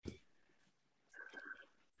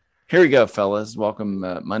Here we go, fellas. Welcome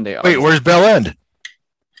Monday. Wait, where's Bell End?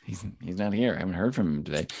 He's not here. I haven't heard from him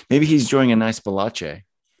today. Maybe he's enjoying a nice balache.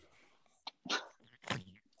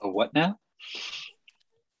 A what now?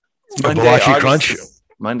 Monday,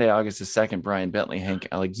 August the 2nd. Brian Bentley, Hank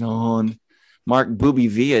Alexandre, Mark Booby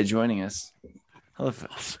Villa joining us. Hello,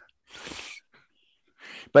 fellas.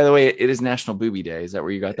 By the way, it is National Booby Day. Is that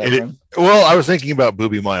where you got that from? Well, I was thinking about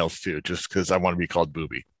Booby Miles too, just because I want to be called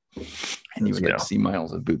Booby. And you would like to see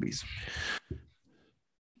miles of boobies.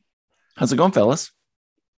 How's it going, fellas?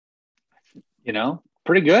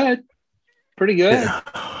 Pretty good. Pretty good.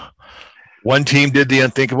 Yeah. One team did the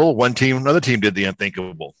unthinkable. Another team did the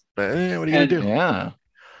unthinkable. But what are you going to do? Yeah.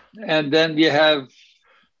 And then you have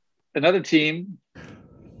another team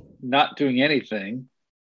not doing anything.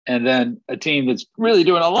 And then a team that's really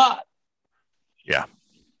doing a lot. Yeah.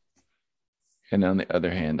 And on the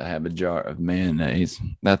other hand, I have a jar of mayonnaise.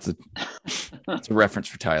 That's a reference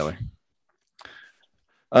for Tyler.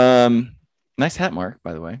 Nice hat, Mark,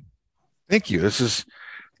 by the way. Thank you. This is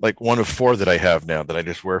like one of 4 that I have now that I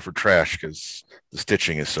just wear for trash because the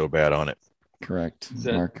stitching is so bad on it. Correct. Is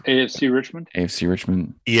that Mark? AFC Richmond? AFC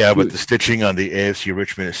Richmond. Yeah, but the stitching on the AFC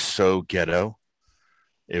Richmond is so ghetto.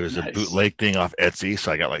 It was nice. A bootleg thing off Etsy,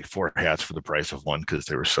 so I got like 4 hats for the price of one because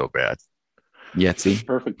they were so bad. Yetsy.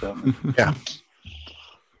 Perfect, though. Yeah.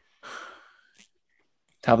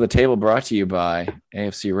 Top of the table brought to you by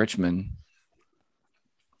AFC Richmond.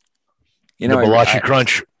 The Balachi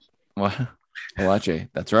Crunch. What? Balache.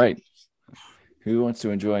 That's right. Who wants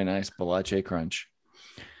to enjoy a nice Balache Crunch?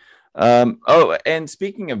 And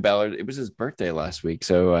speaking of Ballard, it was his birthday last week.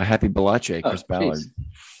 So happy Balache, Chris Ballard. Geez.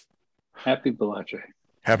 Happy Balache.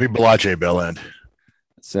 Happy Balache, Bell End.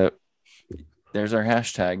 So there's our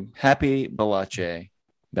hashtag. Happy Balache,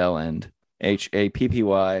 Bell End. HAPPY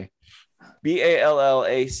BALLACHEBELLEND.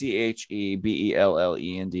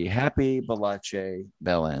 Happy Balache,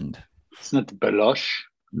 Bell End. It's not the Baloche.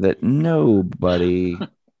 That nobody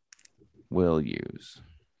will use.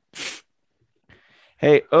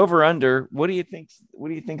 Hey, over under. What do you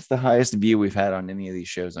think's the highest view we've had on any of these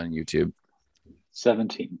shows on YouTube?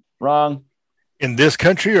 17. Wrong. In this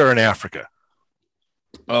country or in Africa?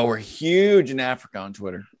 Oh, we're huge in Africa on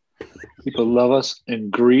Twitter. People love us in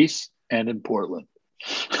Greece and in Portland.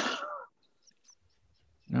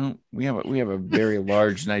 No, we have a very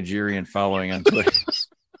large Nigerian following on Twitter.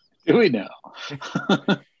 Do we know?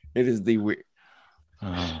 It is the weird.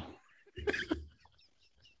 Oh.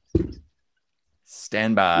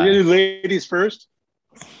 Stand by. You do ladies first.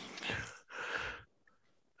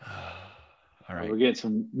 All right. We're getting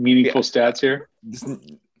some meaningful stats here.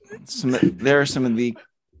 There are some of the.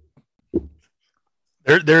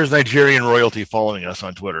 There's Nigerian royalty following us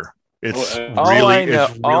on Twitter. It's all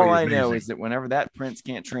I know is that whenever that prince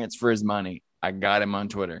can't transfer his money, I got him on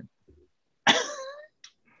Twitter.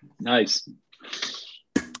 Nice.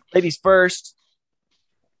 Ladies first.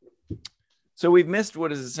 So we've missed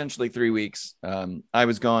what is essentially 3 weeks. I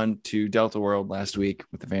was gone to Delta World last week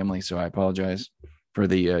with the family, so I apologize for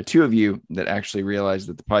the 2 of you that actually realized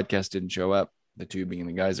that the podcast didn't show up, the 2 being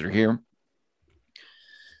the guys that are here.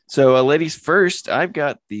 So ladies first, I've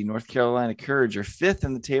got the North Carolina Courage are 5th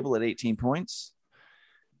in the table at 18 points.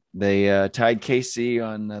 They tied KC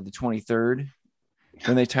on the 23rd.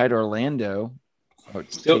 Then they tied Orlando.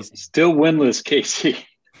 Still winless, KC.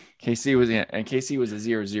 KC was a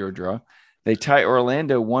 0-0 draw. They tie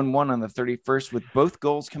Orlando 1-1 on the 31st with both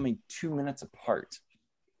goals coming 2 minutes apart,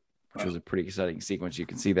 which was a pretty exciting sequence. You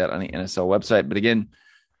can see that on the NSL website. But again,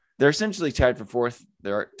 they're essentially tied for 4th.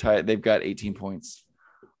 They're tied. They've got 18 points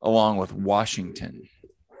along with Washington.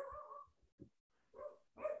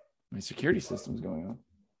 My security system's going on.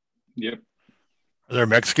 Yep. Are there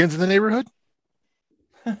Mexicans in the neighborhood?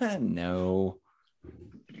 No.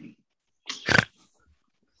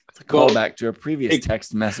 It's a callback to a previous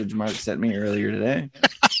text message Mark sent me earlier today.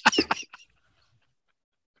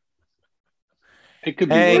 It could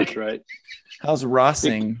be worse, right? How's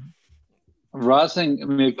Rossing? Rossing, I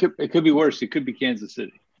mean, it could be worse. It could be Kansas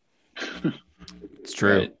City. It's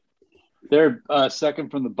true. Right. They're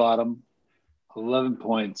second from the bottom, 11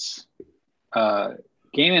 points.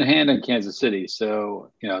 Game in hand in Kansas City.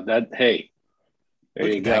 So, there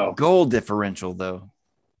you go. That goal differential, though.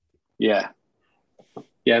 Yeah.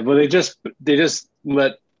 Yeah, but they just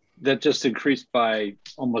let that just increased by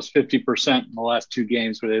almost 50% in the last 2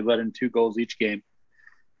 games where they let in 2 goals each game.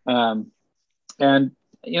 And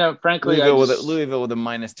frankly, Louisville with a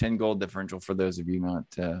minus 10 goal differential for those of you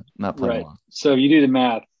not playing right. along. So you do the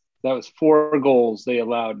math. That was 4 goals they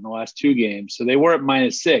allowed in the last 2 games. So they were at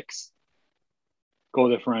minus 6 goal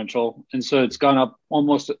differential, and so it's gone up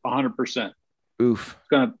almost 100%. Oof. It's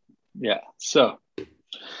gone up Yeah. So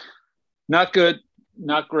not good,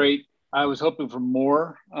 not great. I was hoping for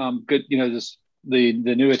more. Good, this the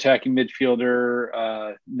new attacking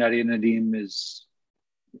midfielder, Nadia Nadim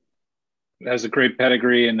has a great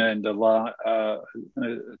pedigree and a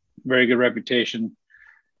very good reputation.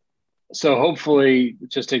 So hopefully,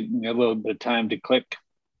 just taking a little bit of time to click,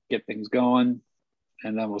 get things going,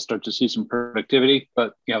 and then we'll start to see some productivity.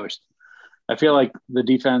 But I feel like the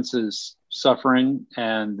defense is suffering,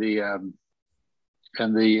 and the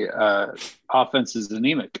offense is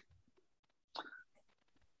anemic.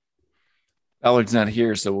 Ballard's not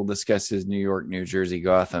here, so we'll discuss his New York, New Jersey,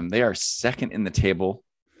 Gotham. They are second in the table,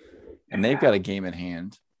 and they've got a game in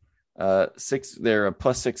hand. They're a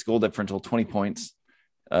 +6 goal differential, 20 points,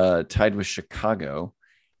 tied with Chicago.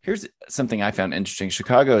 Here's something I found interesting.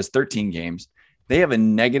 Chicago has 13 games. They have a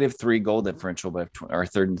 -3 goal differential, but are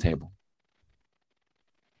third in the table.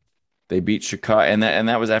 They beat Chicago, and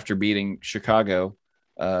that was after beating Chicago.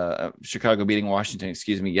 Chicago beating Washington,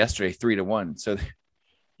 yesterday 3-1. So,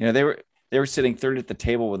 they were sitting third at the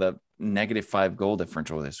table with a -5 goal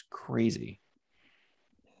differential. That's crazy.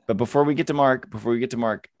 But before we get to Mark,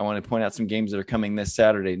 I want to point out some games that are coming this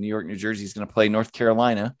Saturday. New York, New Jersey is going to play North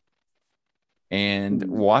Carolina, and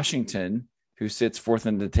Washington, who sits fourth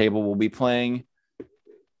in the table, will be playing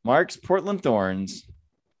Mark's Portland Thorns.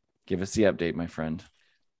 Give us the update, my friend.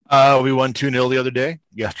 We won 2-0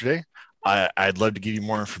 yesterday. I'd love to give you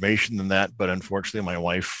more information than that, but unfortunately my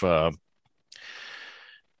wife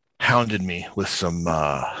hounded me with some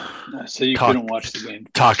so you couldn't watch the game.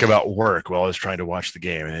 Talk about work while I was trying to watch the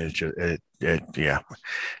game, and yeah.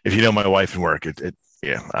 If you know my wife and work,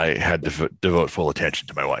 I had to devote full attention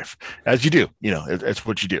to my wife, as you do. It's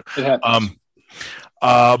what you do.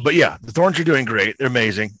 But yeah, the Thorns are doing great. They're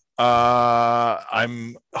amazing.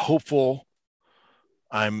 I'm hopeful.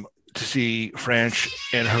 I'm to see French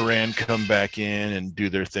and Haran come back in and do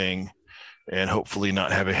their thing, and hopefully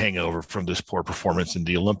not have a hangover from this poor performance in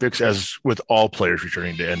the Olympics, as with all players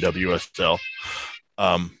returning to NWSL.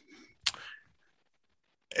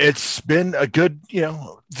 It's been a good,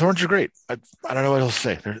 Thorns are great. I don't know what else to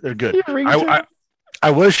say. They're good.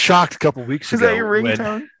 I was shocked a couple weeks ago. Is that your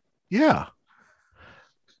ringtone? Yeah.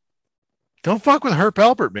 Don't fuck with Herb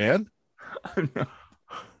Alpert, man.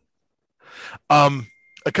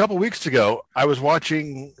 A couple weeks ago, I was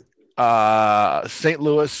watching St.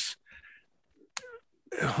 Louis.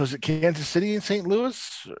 Was it Kansas City and St.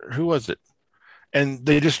 Louis? Who was it? And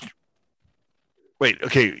they just wait.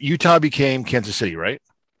 Okay, Utah became Kansas City, right?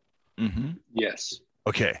 Mm-hmm. Yes.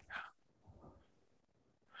 Okay.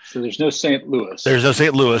 So there's no St. Louis. There's no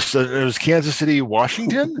St. Louis. So it was Kansas City,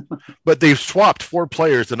 Washington, but they've swapped 4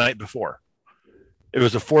 players the night before. It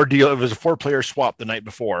was a 4-player swap the night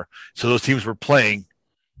before. So those teams were playing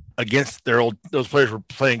against those players were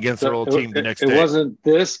playing against their old team the next day. It wasn't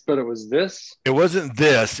this, but it was this. It wasn't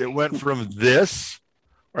this. It went from this,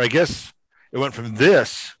 or I guess it went from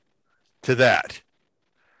this to that.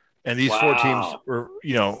 And these 4 teams were,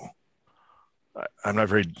 I'm not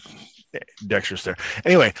very dexterous there.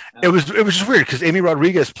 Anyway, it was just weird because Amy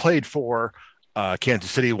Rodriguez played for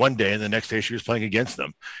Kansas City one day, and the next day she was playing against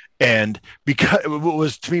them. And because it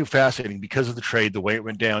was, to me, fascinating because of the trade, the way it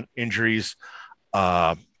went down, injuries.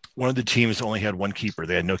 One of the teams only had 1 keeper.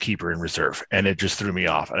 They had no keeper in reserve, and it just threw me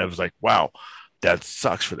off. And I was like, wow, that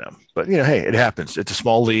sucks for them. But, hey, it happens. It's a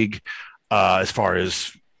small league as far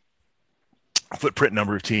as footprint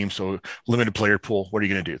number of teams, so limited player pool. What are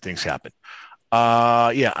you going to do? Things happen.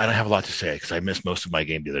 Yeah, I don't have a lot to say because I missed most of my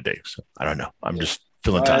game the other day. So I don't know. I'm just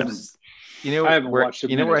filling time. I haven't watched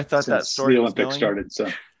it. Where I thought that story the Olympics started.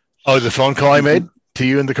 So, the phone call I made to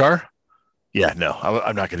you in the car? Yeah, no,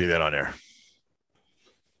 I'm not going to do that on air.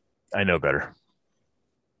 I know better.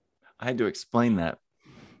 I had to explain that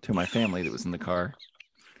to my family that was in the car.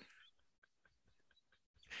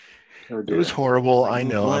 It was horrible. I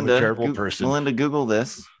know. Melinda, I'm a terrible person. Melinda, Google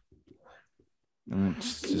this.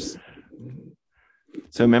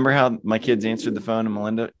 So remember how my kids answered the phone and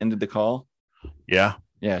Melinda ended the call? Yeah.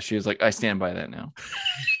 Yeah. She was like, I stand by that now.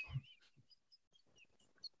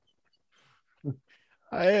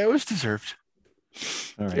 It was deserved.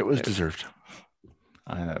 All right. It was deserved.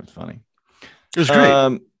 I thought it was funny. It was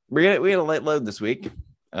great. We had a light load this week.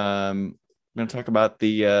 I'm going to talk about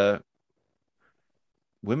the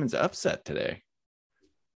women's upset today.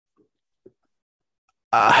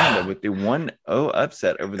 With the 1-0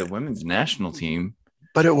 upset over the women's national team.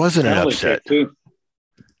 But it wasn't an upset.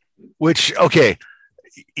 Which, okay.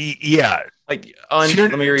 Yeah. Let me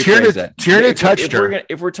rephrase that. Tierna touched her.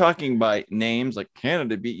 If we're talking by names, like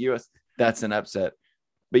Canada beat US, that's an upset.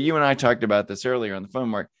 But you and I talked about this earlier on the phone,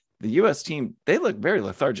 Mark. the U.S. team, they look very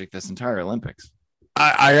lethargic this entire Olympics.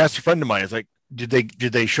 I asked a friend of mine, it's like, did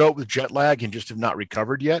they show up with jet lag and just have not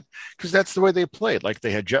recovered yet? Because that's the way they played. Like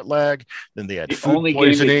they had jet lag, then they had The food only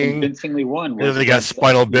poisoning, game they convincingly won. and then they got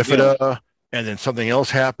spinal bifida, and then something else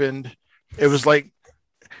happened. It was like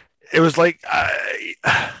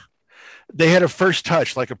they had a first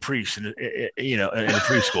touch like a priest in a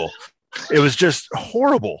preschool. It was just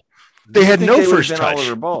horrible. They had no first touch. All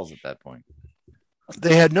over balls at that point.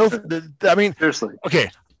 They had no. I mean, seriously. Okay,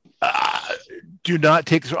 do not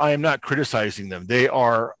take this. I am not criticizing them. They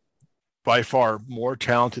are by far more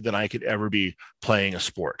talented than I could ever be playing a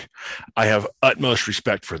sport. I have utmost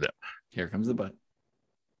respect for them. Here comes the butt.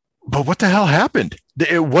 But what the hell happened?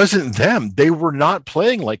 It wasn't them. They were not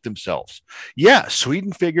playing like themselves. Yeah,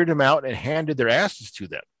 Sweden figured them out and handed their asses to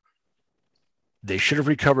them. They should have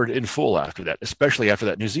recovered in full after that, especially after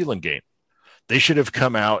that New Zealand game. They should have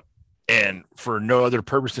come out and, for no other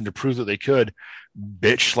purpose than to prove that they could,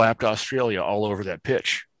 bitch slapped Australia all over that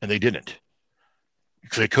pitch, and they didn't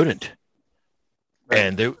because they couldn't. Right.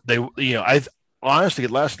 And I honestly,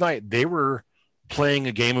 last night they were playing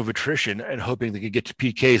a game of attrition and hoping they could get to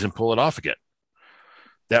PKs and pull it off again.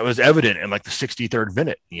 That was evident in like the 63rd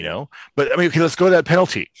minute, But I mean, okay, let's go to that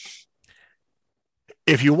penalty.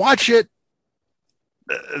 If you watch it,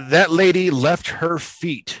 that lady left her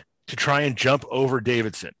feet to try and jump over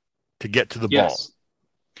Davidson to get to the ball.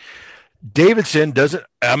 Davidson doesn't,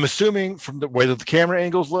 I'm assuming from the way that the camera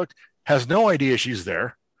angles looked, has no idea she's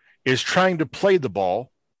there, is trying to play the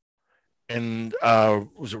ball. And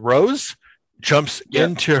was it Rose? Jumps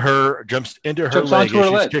into her leg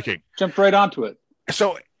as she's kicking. Jumped right onto it.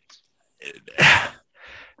 So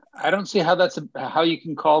I don't see how you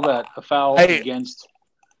can call that a foul against.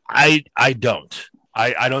 I don't.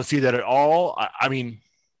 I don't see that at all. I mean,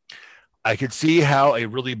 I could see how a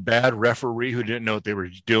really bad referee who didn't know what they were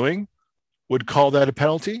doing would call that a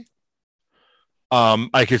penalty.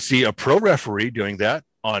 I could see a pro referee doing that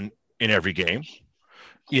in every game.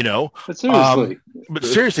 But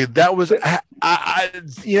seriously, that was,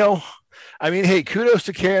 I mean, hey, kudos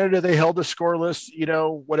to Canada. They held the scoreless,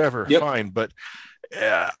 whatever, fine. But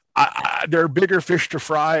there are bigger fish to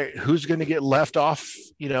fry. Who's going to get left off,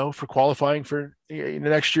 for qualifying for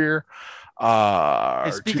next year?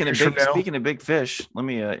 Hey, speaking of big fish, let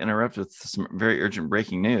me interrupt with some very urgent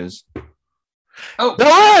breaking news. Oh, the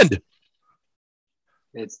end.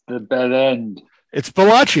 It's the bad end. It's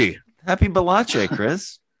Balachi. Happy Balache,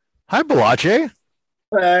 Chris. Hi, Balache.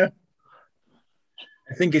 Hello.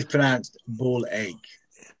 I think it's pronounced ball egg.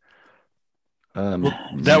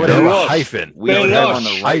 That would have a hyphen. We don't have on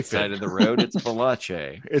the right side of the road. It's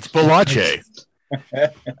Balache. It's Balache.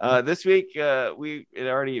 This week, we had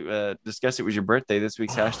already discussed it was your birthday. This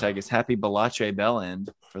week's hashtag is Happy Balache Bell End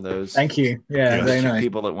for those. Thank you. Yeah, very nice.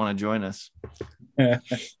 People that want to join us. It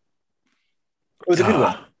was a good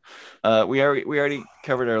one. We already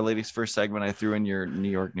covered our ladies' first segment. I threw in your New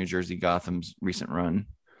York, New Jersey, Gotham's recent run.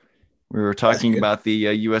 We were talking about the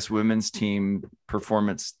U.S. women's team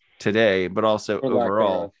performance today, but also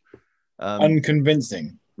overall.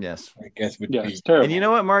 Unconvincing. Yes. I guess would be. It's terrible. And you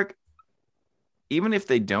know what, Mark? Even if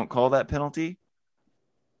they don't call that penalty,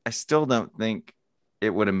 I still don't think it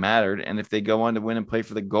would have mattered. And if they go on to win and play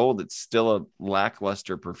for the gold, it's still a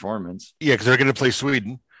lackluster performance. Yeah, because they're going to play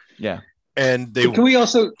Sweden. Yeah. And they can we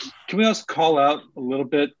also call out a little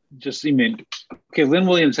bit? Lynn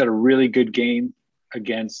Williams had a really good game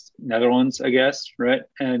against Netherlands, I guess, right?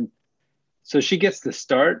 And so she gets the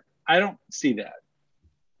start. I don't see that.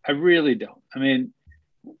 I really don't. I mean,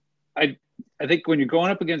 I think when you're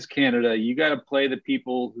going up against Canada, you got to play the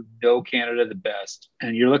people who know Canada the best.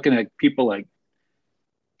 And you're looking at people like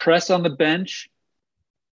Press on the bench.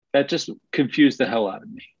 That just confused the hell out of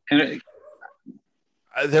me. And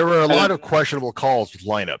there were a lot of questionable calls with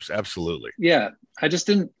lineups. Absolutely. Yeah. I just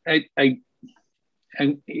didn't, we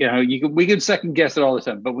can second guess it all the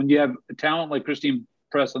time, but when you have a talent like Christine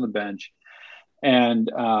Press on the bench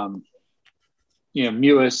and,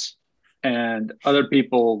 Mewis and other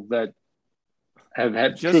people that have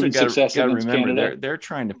had proven success against Canada. They're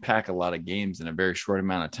trying to pack a lot of games in a very short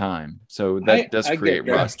amount of time. So that does create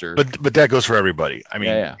roster. But that goes for everybody. I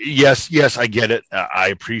mean, yes, I get it. I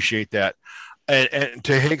appreciate that. And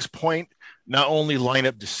to Haig's point, not only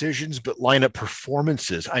lineup decisions, but lineup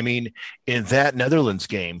performances. I mean, in that Netherlands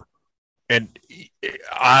game, and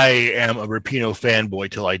I am a Rapinoe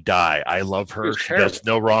fanboy till I die. I love her. She does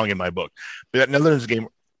no wrong in my book. But that Netherlands game,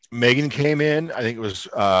 Megan came in. I think it was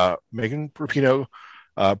Megan Rapinoe,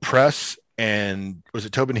 Press, and was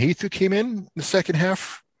it Tobin Heath who came in the second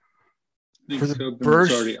half for the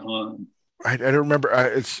Burst? Already on. I don't remember.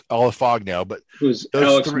 It's all a fog now, but It was those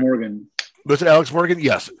Alex three, Morgan. was it Alex Morgan?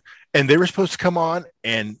 Yes. And they were supposed to come on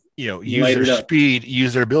and, use Light their it up. speed,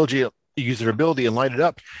 use their ability and light it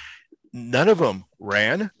up. None of them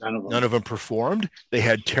ran. None of them performed. They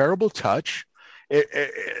had terrible touch.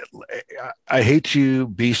 I hate to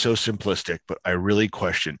be so simplistic, but I really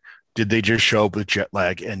question, did they just show up with jet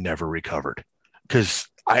lag and never recovered? Because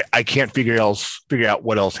I can't figure out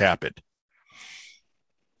what else happened.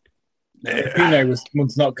 Rapinoe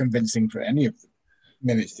was not convincing for any of the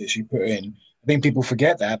minutes that she put in. I think people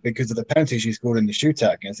forget that because of the penalty she scored in the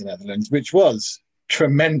shootout against the Netherlands, which was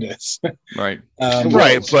tremendous. Right.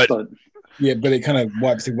 Right, but it kind of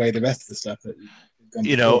wipes away the rest of the stuff that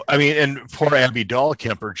and poor Abby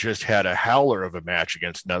Dahlkemper just had a howler of a match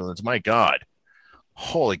against Netherlands. My God.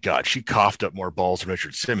 Holy God, she coughed up more balls than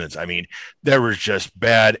Richard Simmons. I mean, there was just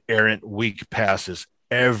bad, errant, weak passes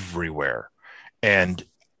everywhere. And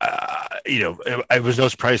it was no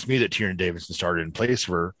surprise to me that Tiernan Davidson started in place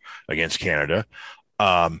for against Canada.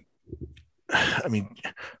 I mean,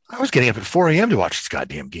 I was getting up at 4 a.m. to watch these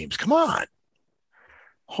goddamn games. Come on.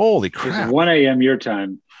 Holy crap. It's 1 a.m. your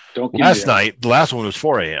time. Don't give Last night, the last one was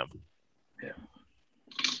 4 a.m. Yeah.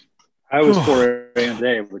 I was 4 a.m.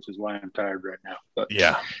 today, which is why I'm tired right now. But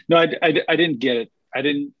yeah. No, I didn't get it. I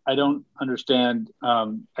don't understand. I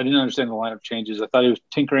didn't understand the lineup changes. I thought he was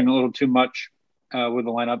tinkering a little too much with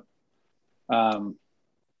the lineup.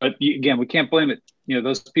 But again, we can't blame it.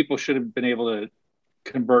 Those people should have been able to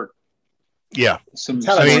convert. Yeah. Some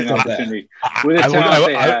opportunity with the talent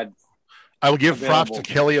they had. I will give available. props to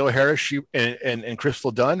Kelly O'Hara and Crystal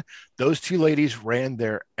Dunn. Those two ladies ran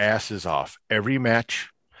their asses off every match.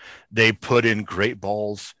 They put in great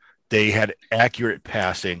balls. They had accurate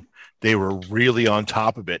passing. They were really on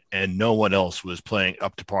top of it, and no one else was playing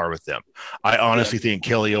up to par with them. I honestly think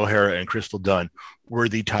Kelly O'Hara and Crystal Dunn were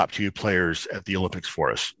the top two players at the Olympics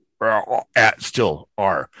for us. Still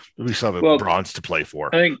are. We still have a bronze to play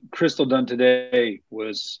for. I think Crystal Dunn today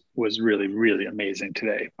was really, really amazing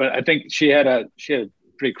today. But I think she had a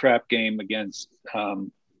pretty crap game against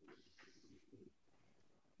the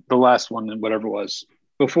last one and whatever it was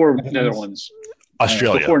before Netherlands.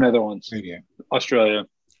 Australia. Before Netherlands. Australia.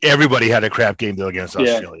 Everybody had a crap game though against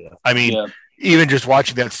Australia. Yeah. I mean, even just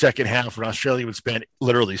watching that second half when Australia would spend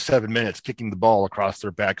literally 7 minutes kicking the ball across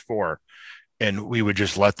their back four, and we would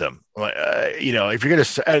just let them. If you're going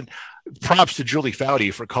to, and props to Julie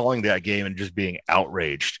Foudy for calling that game and just being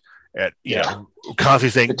outraged at constantly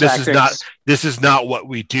saying this is not what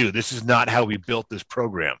we do. This is not how we built this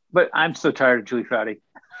program. But I'm so tired of Julie Foudy.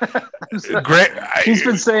 Great. She's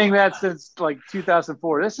been saying that since like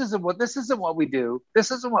 2004. This isn't what we do.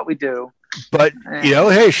 This isn't what we do. But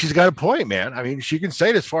hey, she's got a point, man. I mean, she can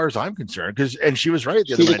say it as far as I'm concerned and she was right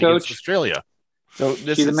the other night against Australia. So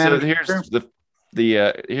here's the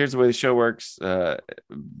way the show works.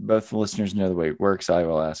 Both the listeners know the way it works. I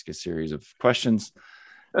will ask a series of questions,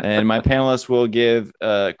 and my panelists will give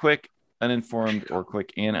quick, uninformed, or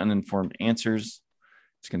quick and uninformed answers.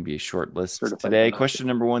 It's going to be a short list today. Question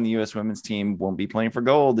number 1, the U.S. women's team won't be playing for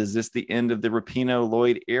gold. Is this the end of the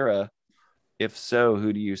Rapinoe-Lloyd era? If so,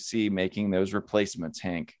 who do you see making those replacements,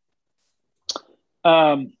 Hank?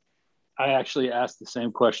 I actually asked the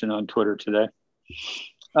same question on Twitter today.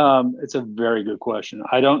 It's a very good question.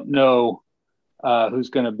 I don't know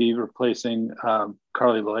who's going to be replacing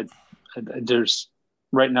Carli Lloyd. There's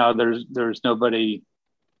nobody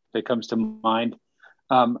that comes to mind.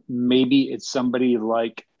 Maybe it's somebody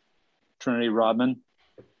like Trinity Rodman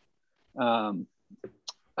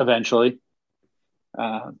eventually.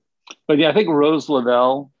 But yeah, I think Rose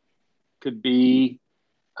Lavelle could be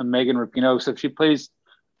a Megan Rapinoe, except she plays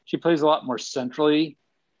a lot more centrally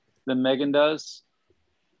than Megan does.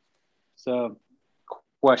 So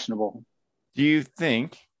questionable. Do you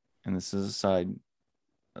think, and this is a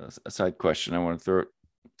side question, I want to throw it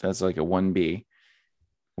as like a 1B,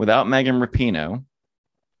 without Megan Rapinoe,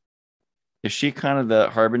 is she kind of the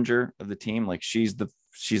harbinger of the team? Like she's the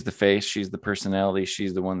face, she's the personality,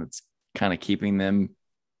 she's the one that's kind of keeping them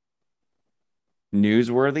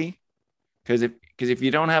newsworthy? Because if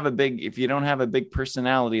you don't have a big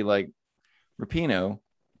personality like Rapinoe,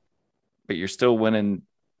 but you're still winning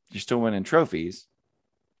trophies.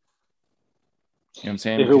 You know what I'm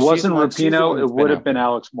saying? If it wasn't Rapinoe, it would have been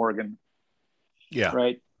Alex Morgan. Yeah.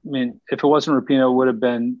 Right. I mean, if it wasn't Rapinoe, it would have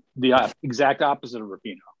been the exact opposite of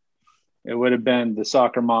Rapinoe. It would have been the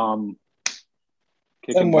soccer mom.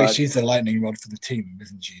 Some way, she's the lightning rod for the team,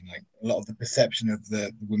 isn't she? Like a lot of the perception of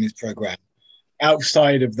the women's program,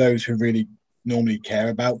 outside of those who really normally care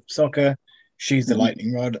about soccer, she's the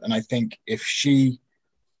lightning rod. And I think if she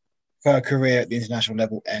her career at the international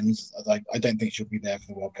level ends. I don't think she'll be there for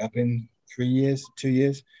the World Cup in 3 years, 2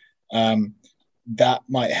 years. That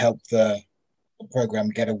might help the program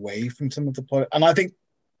get away from some of the and I think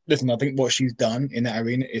what she's done in that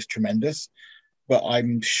arena is tremendous, but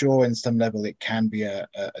I'm sure in some level it can be a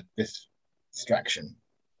distraction.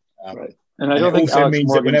 Right. And I don't think Alex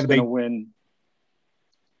Morgan's going to win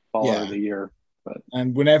Baller of the Year. But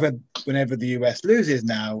and whenever the US loses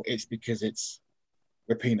now, it's because it's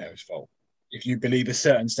Rapinoe's fault. If you believe a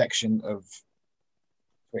certain section of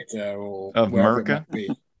Twitter or of America,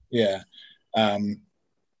 yeah.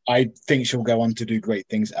 I think she'll go on to do great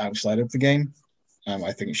things outside of the game.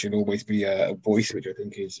 I think she'll always be a voice, which I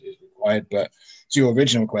think is required. But to your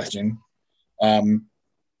original question, Carli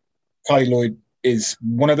Lloyd is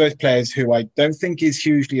one of those players who I don't think is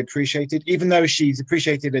hugely appreciated. Even though she's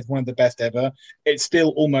appreciated as one of the best ever, it's still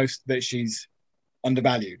almost that she's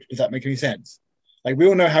undervalued. Does that make any sense? Like, we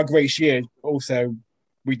all know how great she is, but also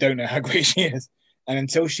we don't know how great she is. And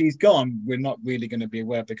until she's gone, we're not really going to be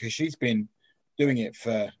aware, because she's been doing it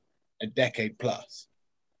for a decade plus.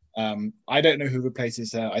 I don't know who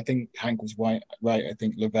replaces her. I think Hank was right. I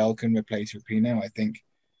think Lavelle can replace Rapinoe. I think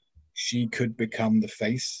she could become the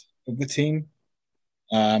face of the team.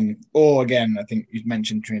 Or again, I think you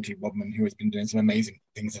mentioned Trinity Rodman, who has been doing some amazing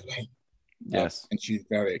things of late. Yes. And she's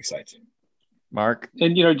very exciting. Mark?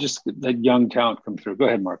 And, just that young talent come through. Go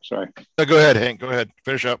ahead, Mark. Sorry. No, go ahead, Hank. Go ahead.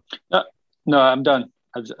 Finish up. No, I'm done.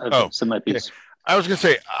 I've said my piece. Okay. I was going to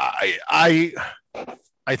say,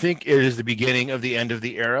 I think it is the beginning of the end of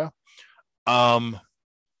the era.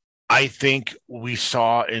 I think we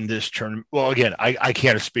saw in this tournament. Well, again, I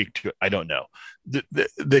can't speak to it. I don't know,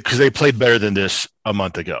 because they played better than this a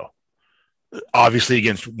month ago. Obviously,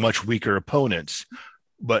 against much weaker opponents,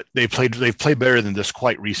 but they've played better than this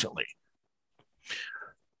quite recently.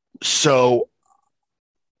 So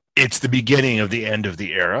it's the beginning of the end of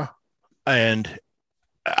the era, and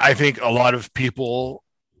I think a lot of people,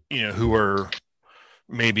 who are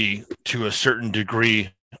maybe to a certain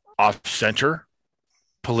degree off center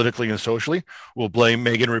politically and socially, will blame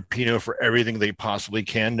Megan Rapinoe for everything they possibly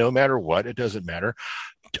can, no matter what. It doesn't matter.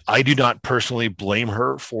 I do not personally blame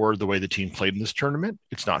her for the way the team played in this tournament.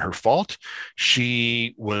 It's not her fault.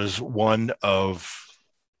 She was one of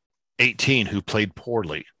 18 who played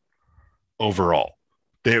poorly overall.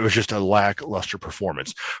 It was just a lackluster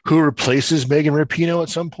performance. Who replaces Megan Rapinoe at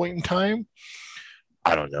some point in time?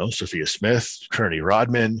 I don't know. Sophia Smith, Trinity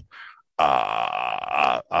Rodman,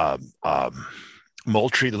 Moultrie,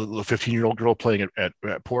 the 15-year-old girl playing at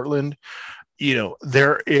Portland.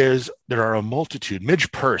 There are a multitude.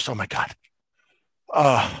 Midge Purce. Oh my God.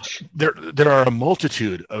 There are a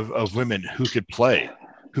multitude of women who could play,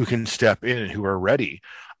 who can step in, and who are ready.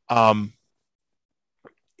 We'll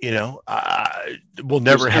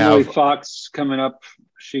never have Emily Fox coming up.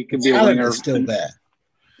 She could be a winger. Is still there.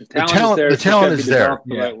 The talent is there.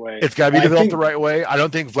 It's got to be developed the right way. I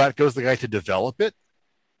don't think Vlatko's the guy to develop it.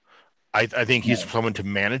 I think he's someone to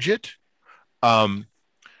manage it. But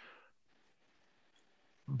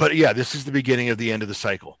yeah, this is the beginning of the end of the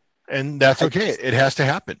cycle, and that's okay. It has to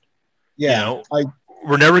happen. Yeah,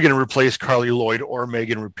 we're never going to replace Carli Lloyd or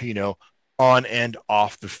Megan Rapinoe on and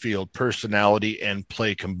off the field, personality and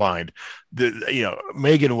play combined.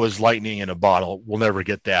 Megan was lightning in a bottle. We'll never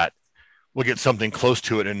get that. We'll get something close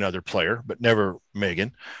to it in another player, but never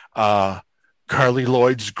Megan. Carli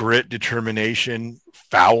Lloyd's grit, determination,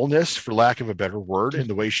 foulness, for lack of a better word, in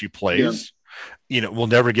the way she plays. Yeah. We'll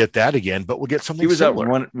never get that again, but we'll get something. He was similar.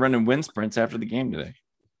 out running wind sprints after the game today.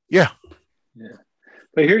 Yeah.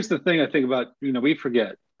 But here's the thing I think about, we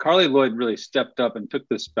forget. Carli Lloyd really stepped up and took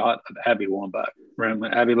the spot of Abby Wambach. Right?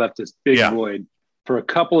 When Abby left this big void for a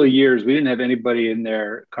couple of years, we didn't have anybody in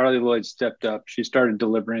there. Carli Lloyd stepped up. She started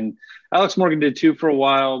delivering. Alex Morgan did too for a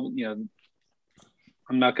while.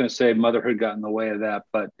 I'm not going to say motherhood got in the way of that,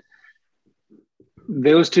 but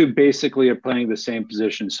those two basically are playing the same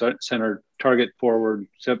position: center, target, forward.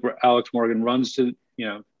 Except where Alex Morgan runs to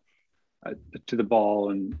the ball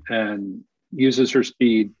and uses her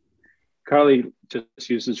speed. Carli just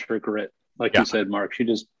uses her grit, like you said, Mark. She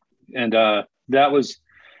just that was,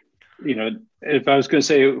 if I was going to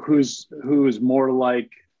say who's more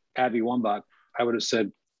like Abby Wambach, I would have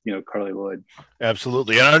said Carli Lloyd.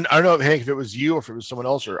 Absolutely. And I don't know, Hank, if it was you or if it was someone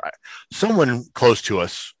else or someone close to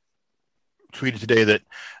us tweeted today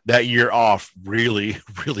that year off really,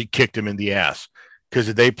 really kicked him in the ass, because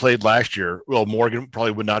if they played last year, well, Morgan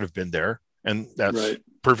probably would not have been there, and that's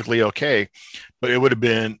perfectly okay, but it would have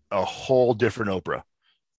been a whole different Oprah.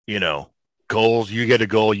 Goals, you get a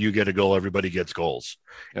goal, everybody gets goals.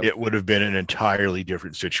 Yep. It would have been an entirely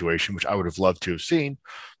different situation, which I would have loved to have seen,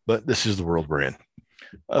 but this is the world we're in.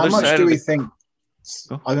 How much do we think?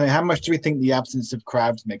 I mean, how much do we think the absence of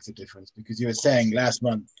crowds makes a difference? Because you were saying last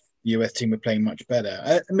month the US team were playing much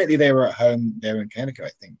better. Admittedly, they were at home. They were in Connecticut,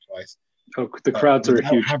 I think, twice. Oh, the crowds are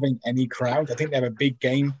huge. Having any crowds, I think they have a big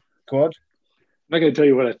game squad. I'm not going to tell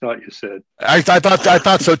you what I thought you said. I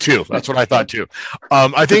thought so too. That's what I thought too.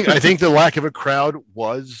 I think the lack of a crowd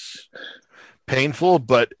was painful,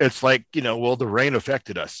 but it's like, well, the rain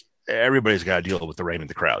affected us. Everybody's got to deal with the rain and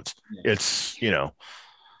the crowds. Yeah. It's,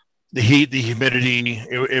 the heat, the humidity,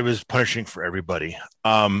 it was punishing for everybody.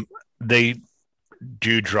 They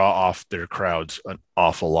do draw off their crowds an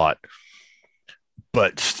awful lot,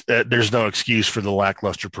 but there's no excuse for the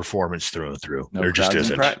lackluster performance through and through. No, there just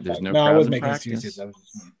isn't. There's no crowds in practice.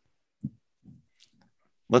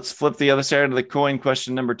 Let's flip the other side of the coin.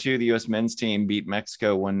 Question number 2, the U.S. men's team beat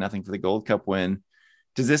Mexico 1-0 for the Gold Cup win.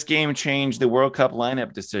 Does this game change the World Cup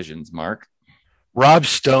lineup decisions, Mark? Rob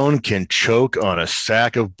Stone can choke on a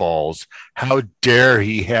sack of balls. How dare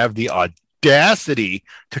he have the audacity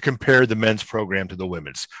to compare the men's program to the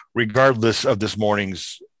women's, regardless of this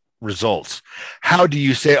morning's results. How do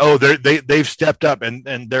you say, they've stepped up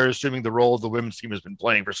and they're assuming the role of the women's team has been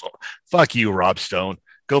playing for so long? Fuck you, Rob Stone.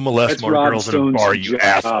 Go molest more girls in a bar, you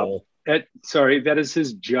asshole. That is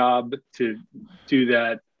his job to do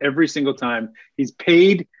that every single time. He's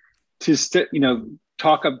paid to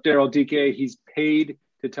talk up Daryl Dike. He's paid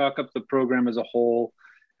to talk up the program as a whole.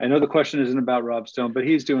 I know the question isn't about Rob Stone, but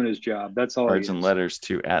he's doing his job. That's all. Cards and letters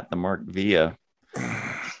to @themarkvia.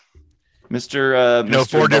 Mr.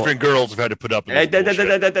 4 different girls have had to put up with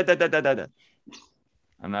this.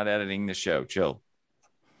 I'm not editing the show. Chill,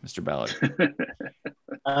 Mr. Ballard.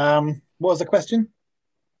 What was the question?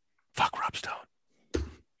 Fuck Rob Stone.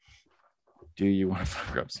 Do you want to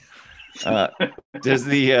fuck Rob Stone? Does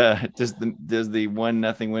the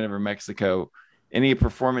 1-0 win over Mexico, any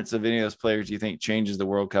performance of any of those players, do you think changes the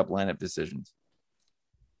World Cup lineup decisions?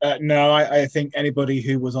 No, I think anybody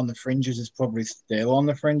who was on the fringes is probably still on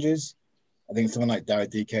the fringes. I think someone like Daryl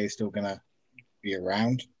Dike is still going to be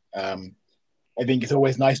around. I think it's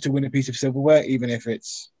always nice to win a piece of silverware, even if it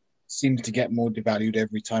seems to get more devalued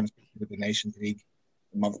every time, especially with the Nations League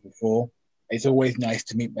the month before. It's always nice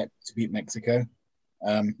to beat Mexico.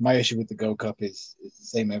 My issue with the Gold Cup is the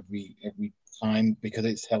same every time because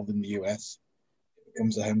it's held in the US. It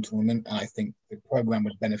becomes a home tournament, and I think the program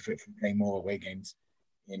would benefit from playing more away games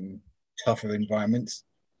in tougher environments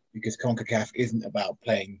because CONCACAF isn't about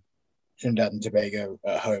playing Trinidad and Tobago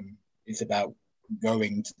at home. It's about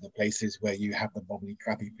going to the places where you have the bubbly,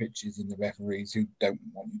 crappy pitches and the referees who don't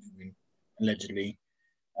want you to win, allegedly.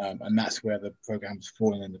 And that's where the program's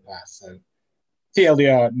fallen in the past. So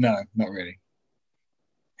TLDR, no, not really.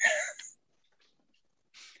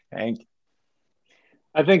 Hank?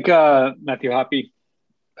 I think Matthew Hoppe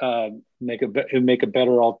make a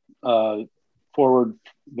better forward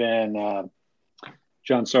than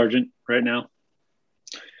John Sargent right now.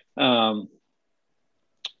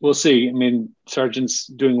 We'll see. I mean, Sargent's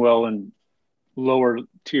doing well in lower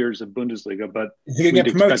tiers of Bundesliga, but we'd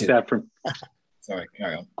expect that from. Sorry,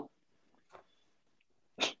 carry on.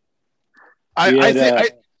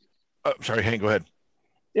 Sorry, Hank, go ahead.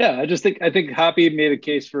 Yeah, I think Hoppe made a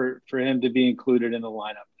case for him to be included in the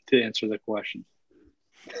lineup to answer the question.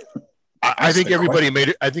 I think everybody made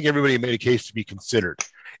it. I think everybody made a case to be considered.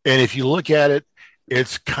 And if you look at it,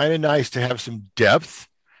 it's kind of nice to have some depth,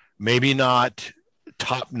 maybe not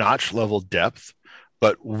top-notch level depth,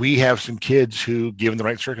 but we have some kids who, given the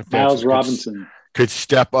right circumstances, Miles Robinson could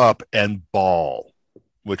step up and ball,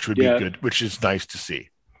 which would be good, which is nice to see.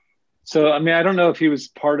 So, I mean, I don't know if he was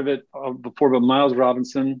part of it before, but Miles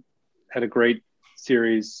Robinson had a great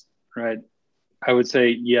series, right? I would say,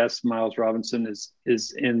 yes, Miles Robinson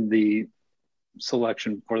is in the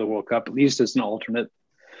selection for the World Cup, at least as an alternate.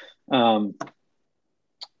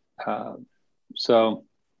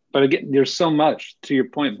 But again, there's so much, to your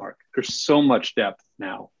point, Mark, there's so much depth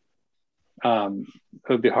now. It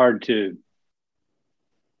would be hard to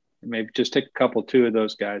maybe just take two of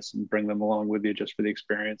those guys and bring them along with you just for the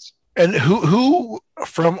experience. And who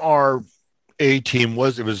from our A team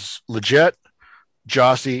was Leggett,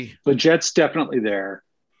 Jossie? Leggett's definitely there.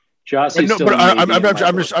 Jossie's no, still but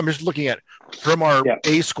I'm just looking at from our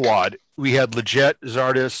A squad. We had Leggett,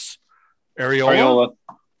 Zardes, Areola.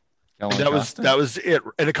 That was it,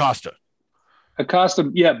 and Acosta.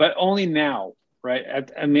 Yeah, but only now, right?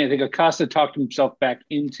 I think Acosta talked himself back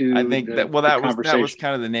into. I think that was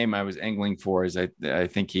kind of the name I was angling for. Is I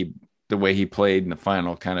think the way he played in the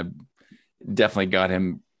final kind of definitely got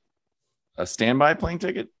him a standby playing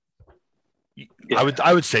ticket. Yeah.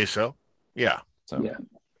 I would say so. Yeah. So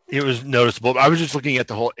It was noticeable. I was just looking at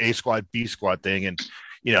the whole A squad, B squad thing, and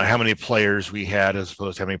how many players we had as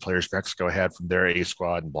opposed to how many players Mexico had from their A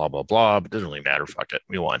squad, and blah blah blah. But it doesn't really matter. Fuck it,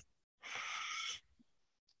 we won.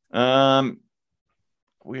 I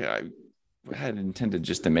had intended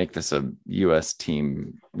just to make this a U.S.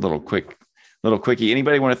 team little quickie.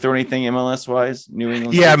 Anybody want to throw anything MLS wise? New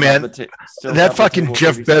England? Yeah, man. That fucking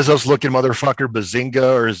Jeff Bezos looking motherfucker,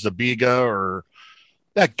 Bazinga or Zabiga, or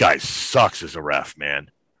that guy sucks as a ref,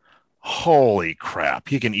 man. Holy crap.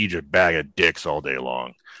 He can eat a bag of dicks all day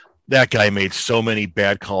long. That guy made so many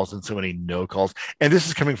bad calls and so many no calls. And this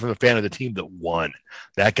is coming from a fan of the team that won.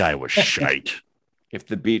 That guy was shite. If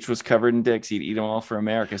the beach was covered in dicks, he'd eat them all for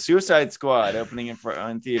America. Suicide Squad opening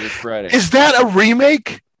on theaters Friday. Is that a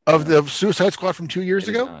remake of the Suicide Squad from 2 years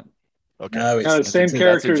ago? Not. Okay. No, the same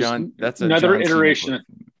characters. That's another John iteration.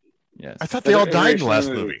 Yes. I thought they all died in the last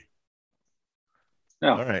movie.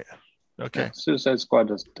 No. All right. Okay. No, Suicide Squad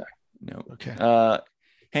doesn't die. No. Okay.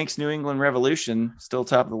 Hank's New England Revolution still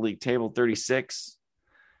top of the league table, 36.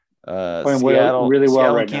 Playing Seattle, really well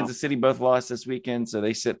Seattle right and Kansas now. City both lost this weekend, so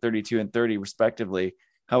they sit 32 and 30 respectively.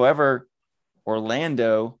 However,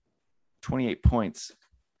 Orlando, 28 points.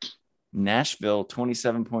 Nashville,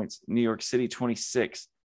 27 points. New York City, 26.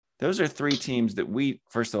 Those are three teams that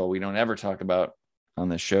first of all, we don't ever talk about on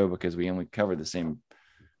this show because we only cover the same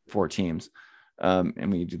four teams.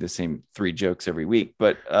 And we do the same three jokes every week.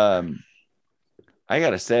 But I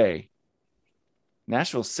got to say,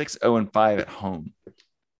 Nashville's 6-0-5 at home. Of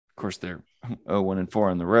course, they're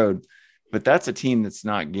 0-1-4 on the road. But that's a team that's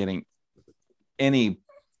not getting any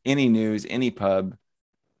news, any pub.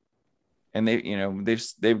 And they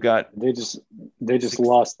just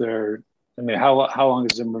lost their. I mean, how long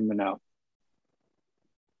is Zimmerman out?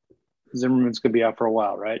 Zimmerman's gonna be out for a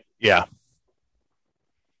while, right? Yeah.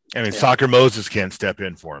 I mean, Soccer Moses can't step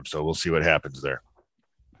in for him, so we'll see what happens there.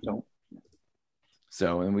 No.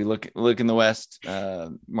 So, and we look in the West.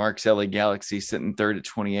 Mark's LA Galaxy sitting third at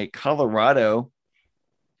 28. Colorado.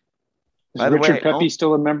 Is Richard Pepe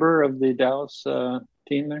still a member of the Dallas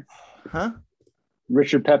team there? Huh?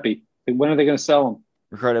 Richard Pepe. When are they going to sell him?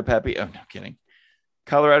 Ricardo Pepe. Oh, no kidding.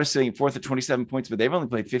 Colorado sitting fourth at 27 points, but they've only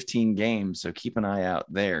played 15 games, so keep an eye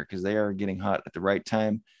out there because they are getting hot at the right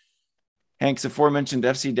time. Hank's aforementioned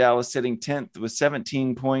FC Dallas sitting 10th with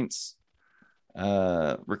 17 points.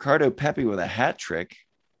 Ricardo Pepe with a hat trick.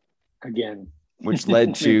 Again. Which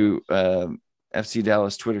led to FC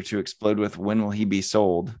Dallas Twitter to explode with, when will he be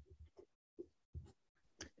sold?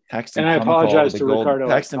 Paxton and I apologize to Ricardo.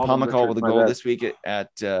 Paxton Pomacall with a goal this week at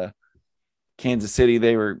Kansas City.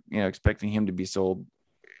 They were expecting him to be sold.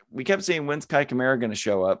 We kept saying, when's Kai Kamara going to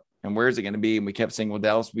show up? And where is it going to be? And we kept saying, well,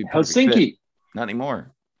 Dallas will be Helsinki. Fit. Not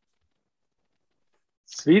anymore.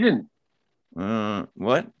 Sweden.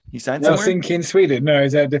 What? He signed somewhere? Helsinki in Sweden. No,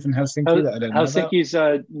 is that a different Helsinki that I don't know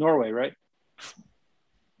Helsinki's Norway, right?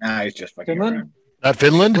 Nah, it's just fucking Finland. around. Not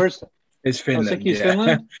Finland? It's Finland. Helsinki's yeah.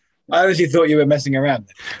 Finland? I honestly thought you were messing around.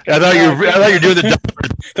 I thought you were doing the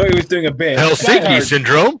thought he was doing a bit. Helsinki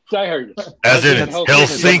syndrome. I heard. As in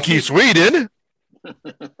Helsinki, Sweden.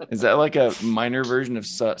 Is that like a minor version of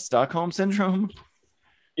Stockholm syndrome?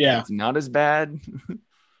 Yeah. It's not as bad.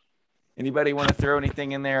 Anybody want to throw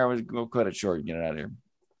anything in there? I was going to cut it short and get it out of here.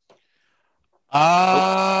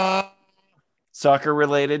 Soccer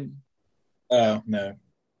related? Oh, no.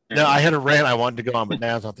 No, I had a rant I wanted to go on, but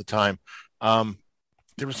now's not the time.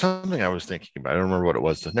 There was something I was thinking about. I don't remember what it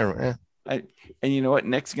was. So never. And you know what?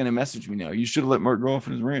 Nick's going to message me now. You should have let Mark go off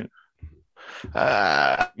on his rant.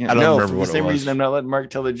 I don't remember for what the same it was. reason I'm not letting Mark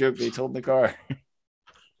tell the joke that he told in the car.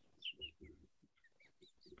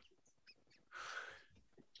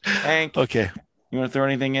 Hank. Okay. You want to throw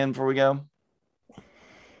anything in before we go?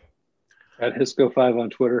 At Hisco5 on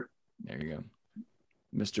Twitter. There you go.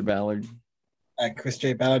 Mr. Ballard. At Chris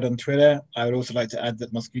J. Ballard on Twitter. I would also like to add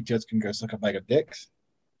that mosquitoes can go suck a bag of dicks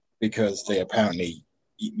because they apparently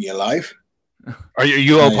eat me alive. Are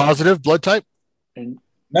you O positive blood type?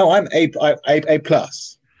 No, I'm A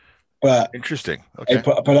plus. But interesting. Okay.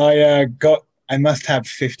 But I must have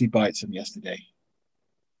 50 bites from yesterday.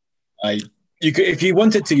 You could, if you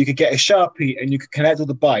wanted to, you could get a Sharpie and you could connect all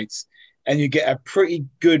the bites, and you get a pretty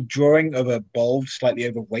good drawing of a bald, slightly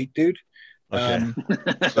overweight dude. Okay.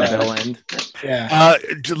 Yeah.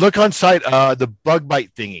 Look on site, the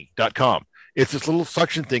bugbite.com. It's this little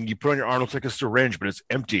suction thing you put on your arm. It's like a syringe, but it's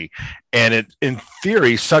empty, and it, in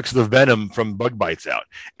theory, sucks the venom from bug bites out.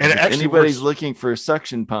 And if it actually anybody's works, looking for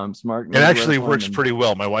suction pumps, Mark. It actually works pretty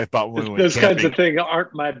well. My wife bought one. Those kinds of things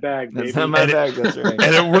aren't my bag. That's not my bag. That's right.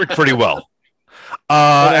 And it worked pretty well.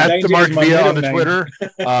 At the Mark Villa on the Twitter,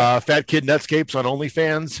 Fat Kid Netscapes on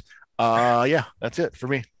OnlyFans. Yeah, that's it for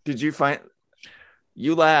me. Did you find?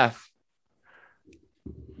 You laugh.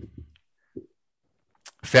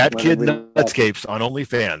 Fat When Kid we- Nutscapes on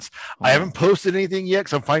OnlyFans. I haven't posted anything yet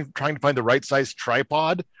because I'm trying to find the right size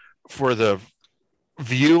tripod for the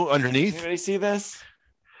view underneath. Anybody see this?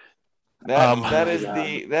 That Oh that my is God.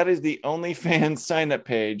 the OnlyFans sign up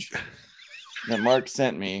page that Mark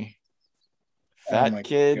sent me. Oh Fat my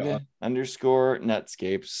Kid God. _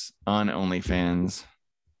 Nutscapes on OnlyFans.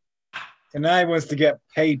 And I was to get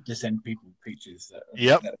paid to send people pictures that,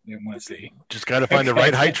 Yep. that they didn't want to see. Just got to find the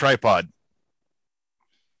right height tripod.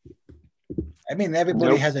 I mean,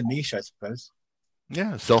 everybody Nope. has a niche, I suppose.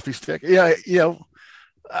 Yeah, selfie stick. Yeah,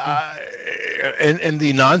 in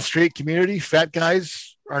the non-straight community, fat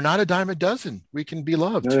guys are not a dime a dozen. We can be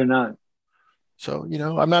loved. No, they're not. So,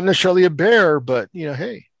 I'm not necessarily a bear, but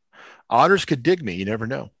hey, otters could dig me. You never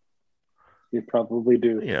know. You probably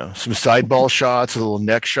do. Some sideball shots, a little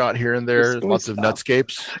neck shot here and there, Just lots of stop.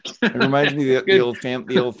 nutscapes. It reminds me of the Good.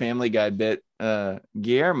 old Family Guy bit.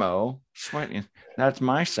 Guillermo sweaty. That's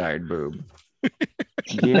my side boob.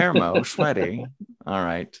 Guillermo sweaty. All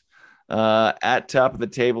right. At Top of the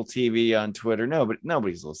Table TV on Twitter. No, but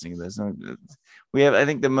nobody's listening to this. We have, I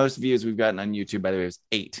think, the most views we've gotten on YouTube, by the way, is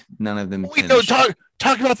 8. None of them. We don't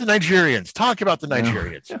talk about the Nigerians. Talk about the No.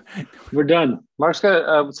 Nigerians. We're done. Mark's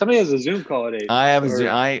got somebody has a Zoom call at 8. I have a Or- Zoom.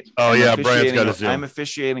 Oh, I'm yeah, Brian's officiating got a a- Zoom. I'm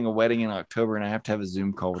officiating a wedding in October, and I have to have a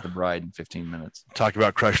Zoom call with the bride in 15 minutes. Talk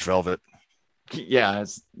about crushed velvet. Yeah,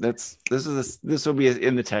 this will be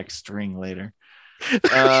in the text string later.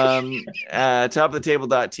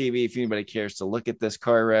 TopoftheTable.tv if anybody cares to look at this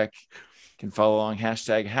car wreck. Can follow along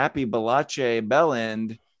hashtag Happy Balache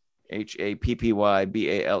Bellend,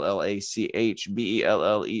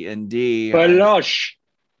 HappyBallachBellend. Balosh.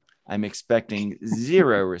 I'm expecting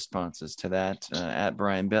 0 responses to that. At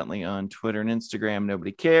Brian Bentley on Twitter and Instagram.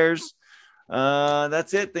 Nobody cares.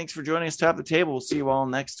 That's it. Thanks for joining us. Top of the Table. We'll see you all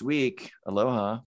next week. Aloha.